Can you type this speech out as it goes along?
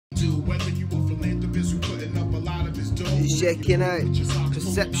Checking out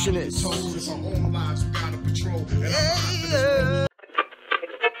Perceptionists. Yeah.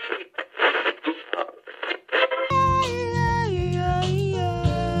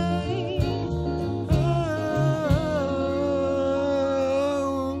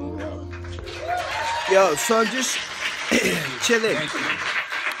 Yo, so I'm just chilling,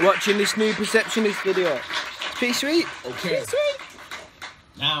 watching this new Perceptionist video. Pretty sweet. Okay. Pretty sweet.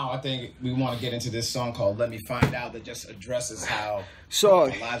 Now I think we want to get into this song called "Let Me Find Out" that just addresses how So, our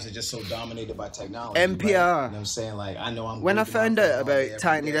lives are just so dominated by technology. NPR. Right? You know what I'm saying? Like, I know I'm. When I found out about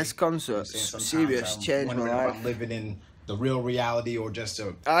Tiny Desk day. concerts, serious, changed my life. I'm living in the real reality or just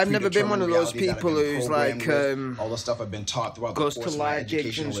a. I've never been one of those people who's like all the stuff I've been taught throughout goes the to course of my live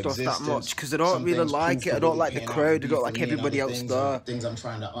gigs and educational stuff that existence. much because I don't really like it. I don't like the crowd. I don't like everybody else there. Things I'm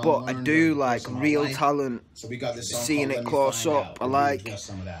trying to But I do like real life. talent. So we got this song Seeing called it "Let Me close Find up. Out." I We'll like address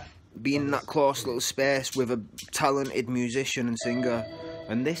some of that. being in that close little space with a talented musician and singer.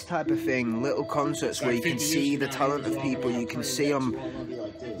 And this type of thing, little concerts where you can see the talent of people, you can see them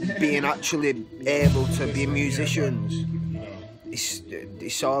being actually able to be musicians.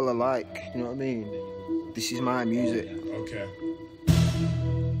 It's all I like, you know what I mean? This is my music. Okay.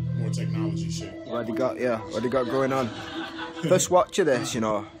 More technology shit. What do you got, yeah? What do you got going on? First watch of this, you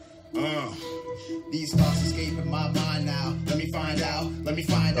know. These thoughts escaping my mind now. Let me find out. Let me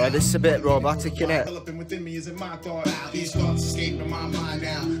find out. Oh, this is a bit robotic, innit? Within me isn't my thought. These thoughts escaping my mind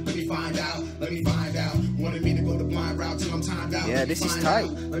now. Let me find out. Let me find out. Wanted me to go the blind route till I'm timed out. Yeah, this is tight.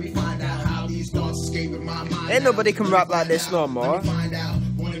 Let me find out how these thoughts escaping my mind. Ain't nobody can rap like this no more. Let me find out.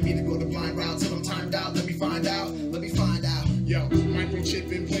 Wanted me to go the blind route till I'm timed out. Let me find out. Let me find out. Yo,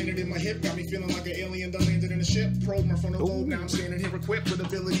 microchip implanted in my hip, got me feeling like an alien that landed in a ship. Probe my frontal lobe, now I'm standing here equipped with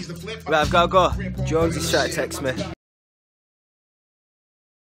abilities to flip. Right, I've got to go. Jonesy's trying to text me.